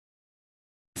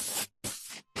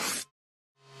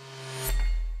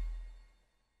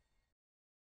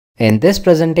In this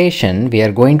presentation, we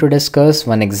are going to discuss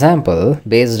one example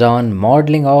based on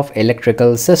modeling of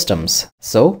electrical systems.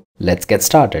 So, let's get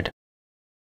started.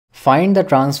 Find the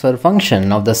transfer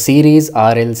function of the series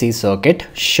RLC circuit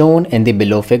shown in the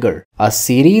below figure. A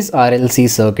series RLC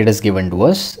circuit is given to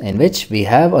us in which we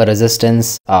have a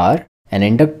resistance R, an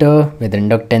inductor with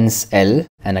inductance L,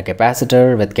 and a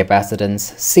capacitor with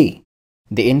capacitance C.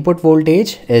 The input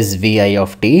voltage is Vi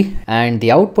of t and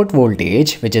the output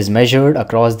voltage, which is measured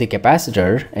across the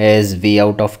capacitor, is V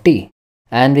out of t.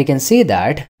 And we can see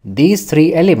that these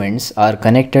three elements are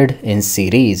connected in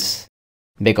series,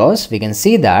 because we can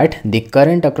see that the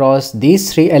current across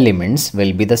these three elements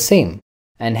will be the same.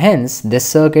 And hence this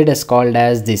circuit is called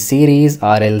as the series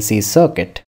RLC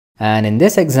circuit. And in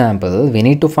this example, we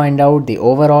need to find out the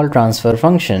overall transfer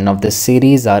function of the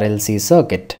series RLC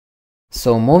circuit.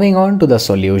 So moving on to the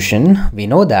solution, we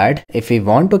know that if we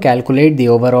want to calculate the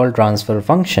overall transfer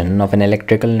function of an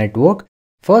electrical network,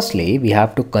 firstly we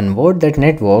have to convert that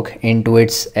network into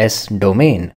its S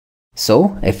domain.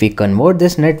 So if we convert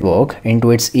this network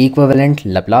into its equivalent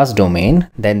Laplace domain,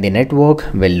 then the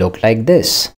network will look like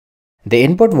this. The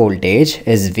input voltage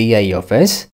is Vi of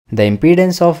S, the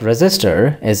impedance of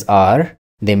resistor is R,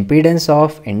 the impedance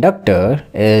of inductor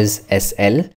is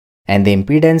SL, and the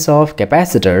impedance of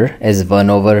capacitor is 1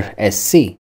 over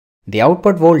SC. The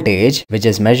output voltage, which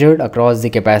is measured across the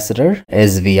capacitor,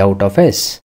 is V out of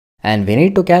S. And we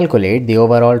need to calculate the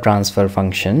overall transfer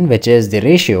function, which is the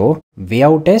ratio V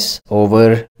out S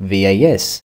over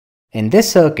VIS. In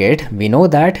this circuit, we know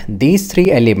that these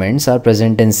three elements are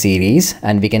present in series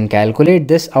and we can calculate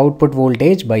this output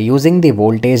voltage by using the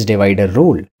voltage divider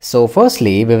rule. So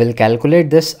firstly, we will calculate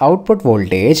this output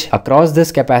voltage across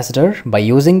this capacitor by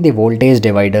using the voltage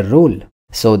divider rule.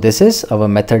 So this is our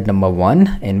method number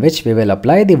 1 in which we will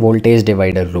apply the voltage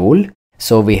divider rule.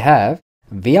 So we have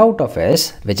V out of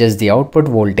S, which is the output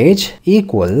voltage,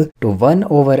 equal to 1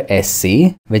 over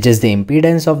SC, which is the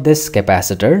impedance of this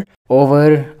capacitor,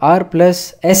 over R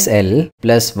plus SL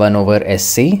plus 1 over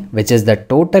SC, which is the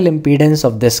total impedance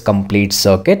of this complete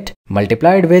circuit,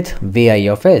 multiplied with Vi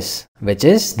of S, which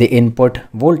is the input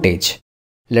voltage.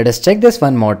 Let us check this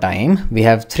one more time. We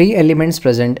have three elements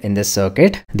present in this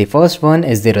circuit. The first one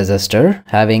is the resistor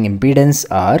having impedance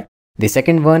R. The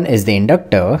second one is the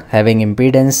inductor having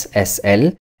impedance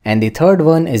SL, and the third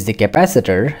one is the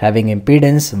capacitor having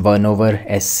impedance 1 over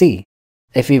SC.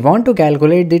 If we want to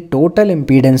calculate the total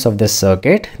impedance of this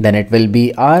circuit, then it will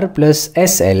be R plus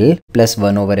SL plus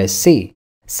 1 over SC,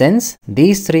 since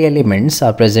these three elements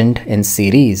are present in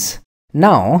series.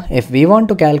 Now, if we want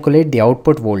to calculate the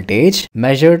output voltage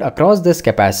measured across this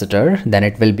capacitor, then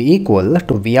it will be equal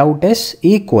to V out S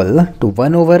equal to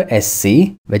 1 over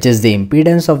SC, which is the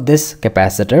impedance of this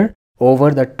capacitor,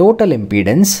 over the total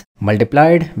impedance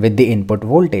multiplied with the input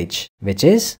voltage, which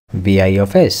is Vi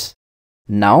of S.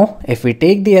 Now, if we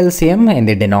take the LCM in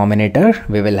the denominator,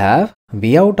 we will have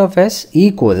V out of S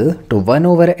equal to 1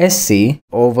 over SC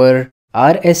over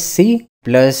RSC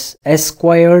plus S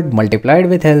squared multiplied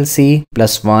with LC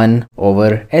plus 1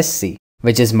 over SC,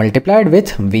 which is multiplied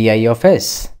with Vi of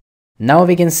S. Now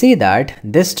we can see that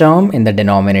this term in the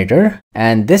denominator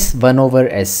and this 1 over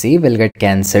SC will get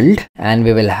cancelled, and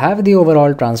we will have the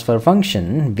overall transfer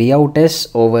function V out S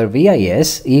over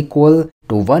VIS equal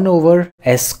to 1 over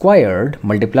S squared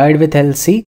multiplied with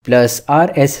LC plus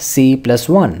RSC plus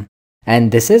 1.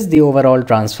 And this is the overall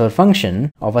transfer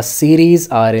function of a series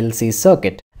RLC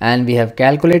circuit. And we have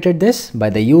calculated this by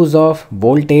the use of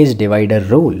voltage divider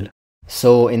rule.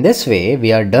 So in this way,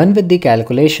 we are done with the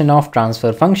calculation of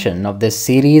transfer function of this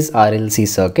series RLC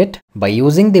circuit by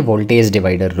using the voltage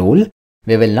divider rule.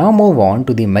 We will now move on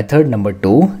to the method number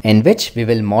 2, in which we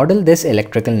will model this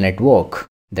electrical network.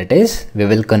 That is, we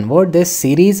will convert this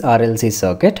series RLC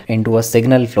circuit into a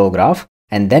signal flow graph,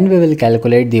 and then we will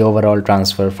calculate the overall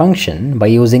transfer function by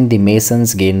using the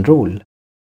Mason's gain rule.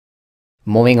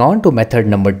 Moving on to method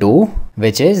number 2,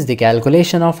 which is the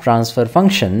calculation of transfer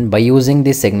function by using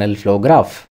the signal flow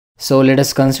graph. So let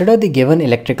us consider the given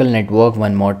electrical network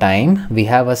one more time. We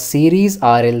have a series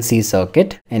RLC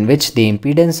circuit in which the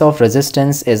impedance of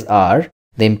resistance is R,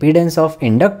 the impedance of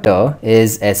inductor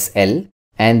is SL,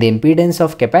 and the impedance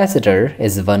of capacitor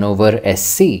is 1 over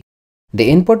SC. The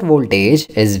input voltage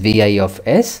is Vi of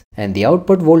S, and the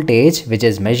output voltage, which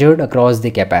is measured across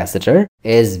the capacitor,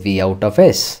 is V out of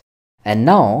S. And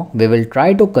now we will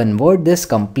try to convert this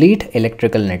complete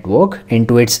electrical network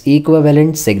into its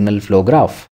equivalent signal flow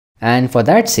graph. And for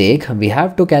that sake, we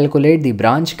have to calculate the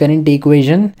branch current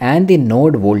equation and the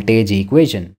node voltage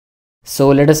equation. So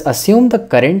let us assume the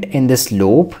current in this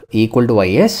loop equal to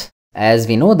Is, as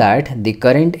we know that the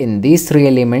current in these three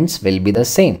elements will be the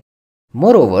same.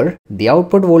 Moreover, the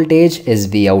output voltage is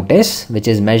Vouts, which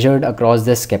is measured across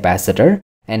this capacitor,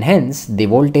 and hence the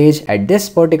voltage at this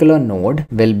particular node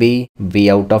will be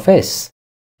Vout of S.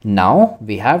 Now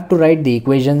we have to write the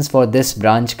equations for this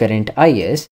branch current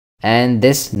Is and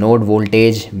this node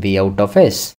voltage Vout of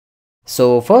S.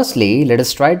 So firstly, let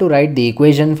us try to write the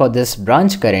equation for this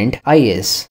branch current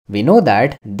Is. We know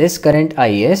that this current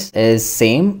Is is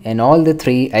same in all the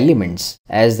three elements,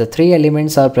 as the three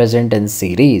elements are present in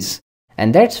series.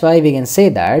 And that's why we can say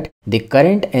that the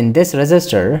current in this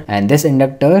resistor and this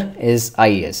inductor is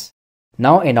Is.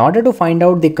 Now in order to find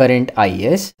out the current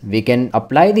Is, we can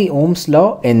apply the Ohm's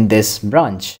law in this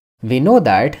branch. We know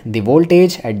that the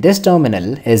voltage at this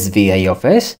terminal is Vi of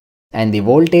S and the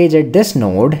voltage at this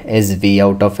node is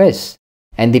Vout of S.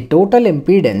 And the total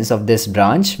impedance of this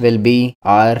branch will be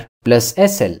R plus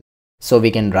SL. So we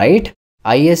can write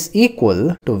Is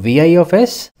equal to Vi of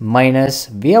S minus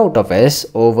Vout of S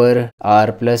over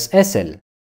R plus SL.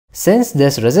 Since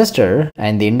this resistor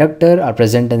and the inductor are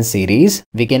present in series,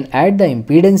 we can add the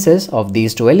impedances of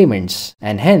these two elements,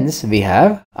 and hence we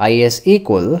have Is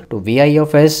equal to Vi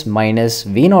of S minus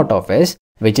V0 of S,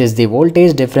 which is the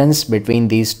voltage difference between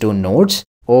these two nodes,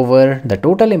 over the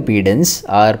total impedance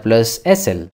R plus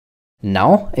SL.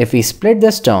 Now if we split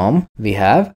this term, we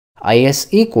have Is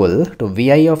equal to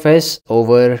Vi of S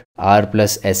over R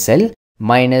plus SL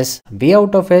minus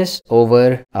Vout of S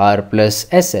over R plus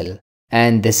SL.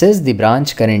 And this is the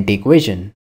branch current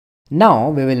equation. Now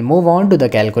we will move on to the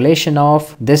calculation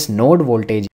of this node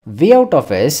voltage. Vout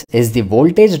of S is the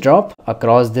voltage drop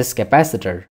across this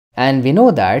capacitor. And we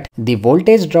know that the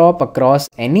voltage drop across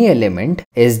any element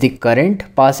is the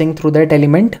current passing through that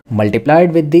element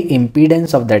multiplied with the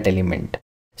impedance of that element.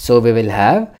 So we will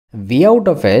have Vout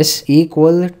of S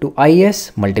equal to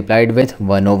Is multiplied with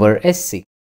 1 over Sc.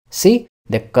 See,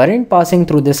 the current passing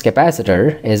through this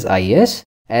capacitor is Is,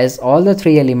 as all the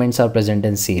three elements are present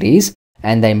in series,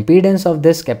 and the impedance of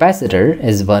this capacitor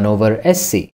is 1 over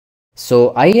Sc.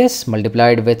 So Is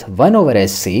multiplied with 1 over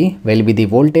Sc will be the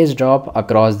voltage drop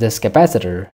across this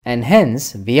capacitor, and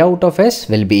hence Vout of S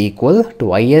will be equal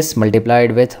to Is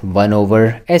multiplied with 1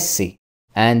 over Sc.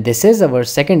 And this is our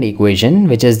second equation,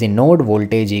 which is the node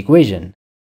voltage equation.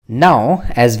 Now,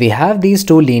 as we have these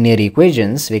two linear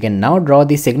equations, we can now draw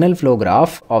the signal flow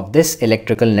graph of this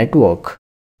electrical network.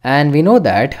 And we know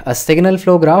that a signal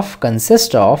flow graph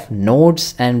consists of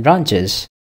nodes and branches,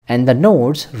 and the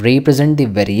nodes represent the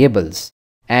variables.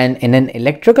 And in an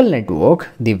electrical network,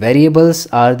 the variables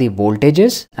are the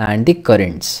voltages and the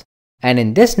currents. And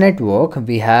in this network,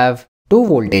 we have two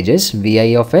voltages,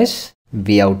 Vi of S,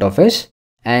 Vout of S,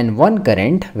 and one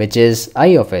current, which is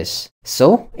I of S.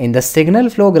 So, in the signal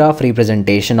flow graph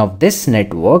representation of this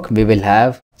network, we will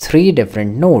have three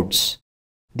different nodes.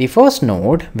 The first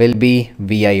node will be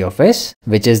Vi of S,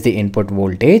 which is the input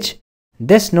voltage.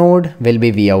 This node will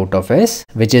be Vout of S,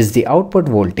 which is the output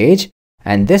voltage,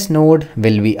 and this node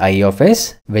will be I of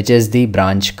S, which is the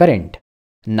branch current.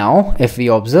 Now, if we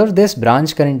observe this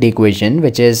branch current equation,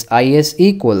 which is Is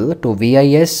equal to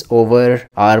Vis over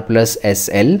R plus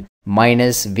SL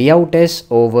minus Vouts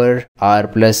over R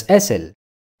plus SL,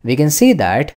 we can see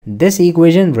that this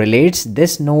equation relates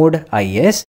this node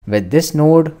Is with this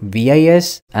node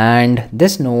Vis and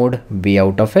this node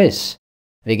Vout of S.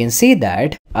 We can see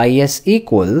that Is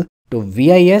equal to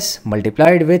Vis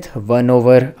multiplied with 1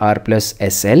 over R plus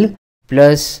SL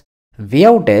plus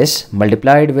Vouts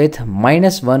multiplied with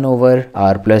minus 1 over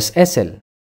R plus SL.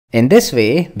 In this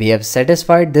way, we have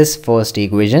satisfied this first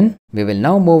equation. We will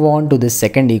now move on to the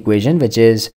second equation, which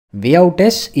is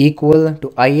Vouts equal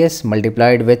to Is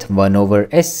multiplied with 1 over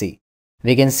Sc.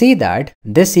 We can see that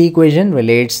this equation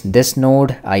relates this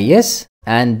node Is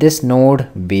and this node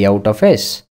Vout of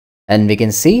S. And we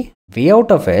can see Vout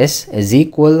of S is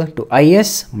equal to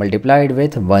Is multiplied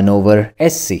with 1 over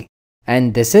Sc.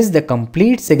 And this is the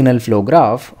complete signal flow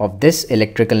graph of this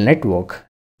electrical network.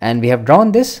 And we have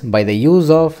drawn this by the use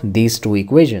of these two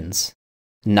equations.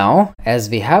 Now, as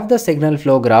we have the signal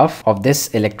flow graph of this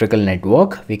electrical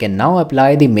network, we can now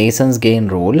apply the Mason's gain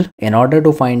rule in order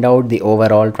to find out the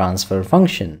overall transfer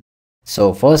function.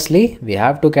 So firstly, we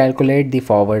have to calculate the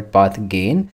forward path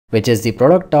gain, which is the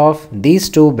product of these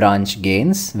two branch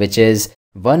gains, which is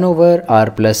 1 over R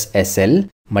plus SL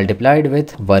multiplied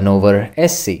with 1 over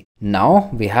Sc. Now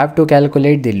we have to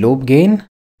calculate the loop gain.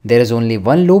 There is only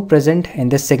one loop present in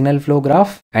this signal flow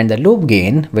graph, and the loop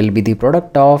gain will be the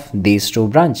product of these two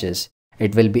branches.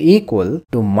 It will be equal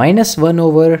to minus 1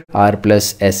 over R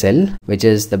plus SL, which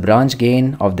is the branch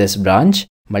gain of this branch,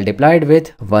 multiplied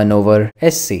with 1 over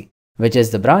Sc, which is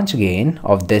the branch gain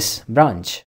of this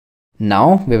branch.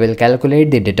 Now we will calculate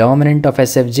the determinant of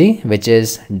SFG, which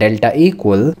is delta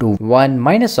equal to 1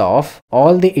 minus of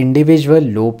all the individual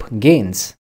loop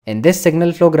gains. In this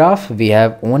signal flow graph, we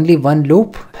have only one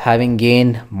loop having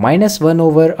gain minus 1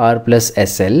 over R plus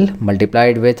SL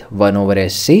multiplied with 1 over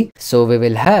SC. So we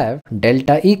will have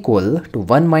delta equal to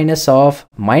 1 minus of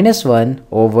minus 1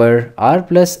 over R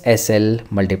plus SL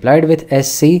multiplied with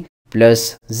SC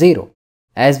plus 0.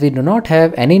 As we do not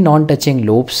have any non-touching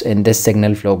loops in this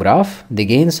signal flow graph, the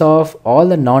gains of all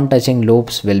the non-touching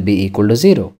loops will be equal to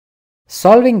 0.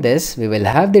 Solving this, we will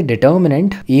have the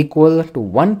determinant equal to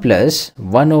 1 plus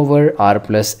 1 over R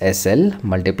plus SL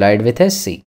multiplied with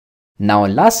SC. Now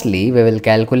lastly, we will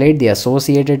calculate the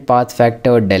associated path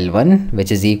factor del1,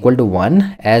 which is equal to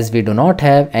 1, as we do not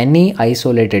have any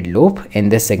isolated loop in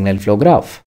this signal flow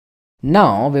graph.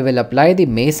 Now we will apply the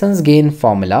Mason's gain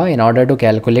formula in order to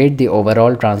calculate the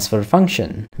overall transfer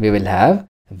function. We will have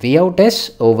Vouts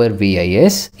over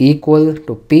Vis equal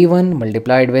to P1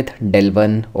 multiplied with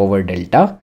del1 over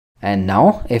delta. And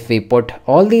now if we put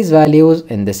all these values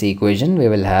in this equation, we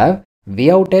will have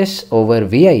Vouts over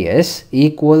Vis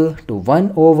equal to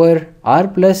 1 over R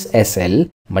plus SL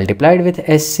multiplied with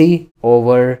SC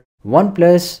over 1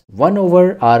 plus 1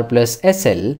 over R plus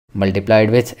SL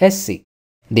multiplied with SC.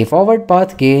 The forward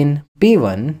path gain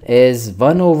P1 is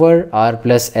 1 over R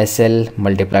plus SL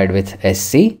multiplied with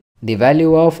SC. The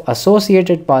value of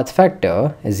associated path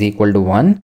factor is equal to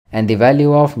 1, and the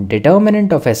value of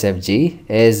determinant of SFG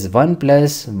is 1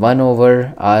 plus 1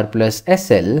 over R plus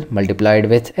SL multiplied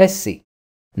with SC.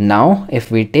 Now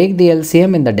if we take the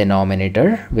LCM in the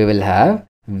denominator, we will have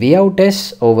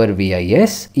Vouts over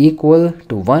Vis equal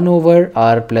to 1 over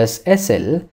R plus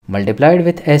SL multiplied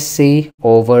with SC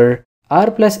over R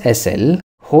plus SL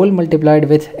whole multiplied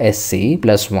with SC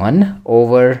plus 1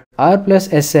 over R plus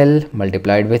SL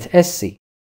multiplied with SC.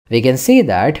 We can see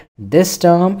that this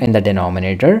term in the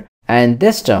denominator and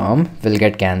this term will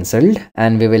get cancelled,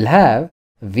 and we will have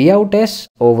Vouts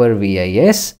over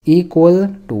Vis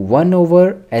equal to 1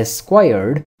 over S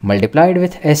squared multiplied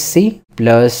with SC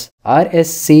plus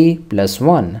RSC plus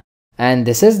 1. And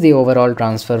this is the overall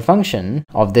transfer function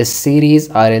of this series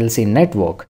RLC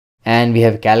network. And we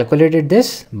have calculated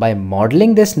this by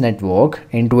modeling this network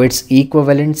into its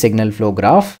equivalent signal flow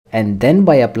graph and then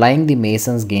by applying the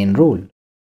Mason's gain rule.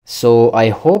 So I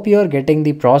hope you are getting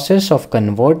the process of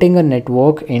converting a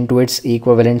network into its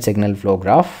equivalent signal flow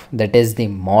graph, that is the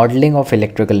modeling of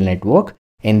electrical network.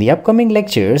 In the upcoming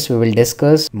lectures, we will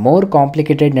discuss more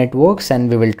complicated networks and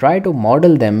we will try to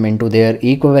model them into their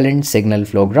equivalent signal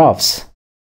flow graphs.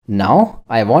 Now,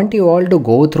 I want you all to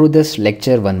go through this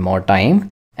lecture one more time.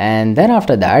 And then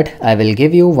after that, I will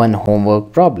give you one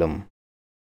homework problem.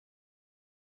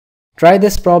 Try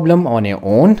this problem on your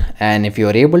own, and if you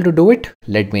are able to do it,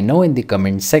 let me know in the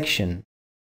comment section.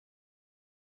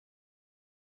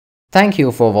 Thank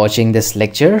you for watching this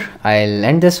lecture. I'll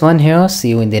end this one here. See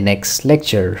you in the next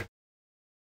lecture.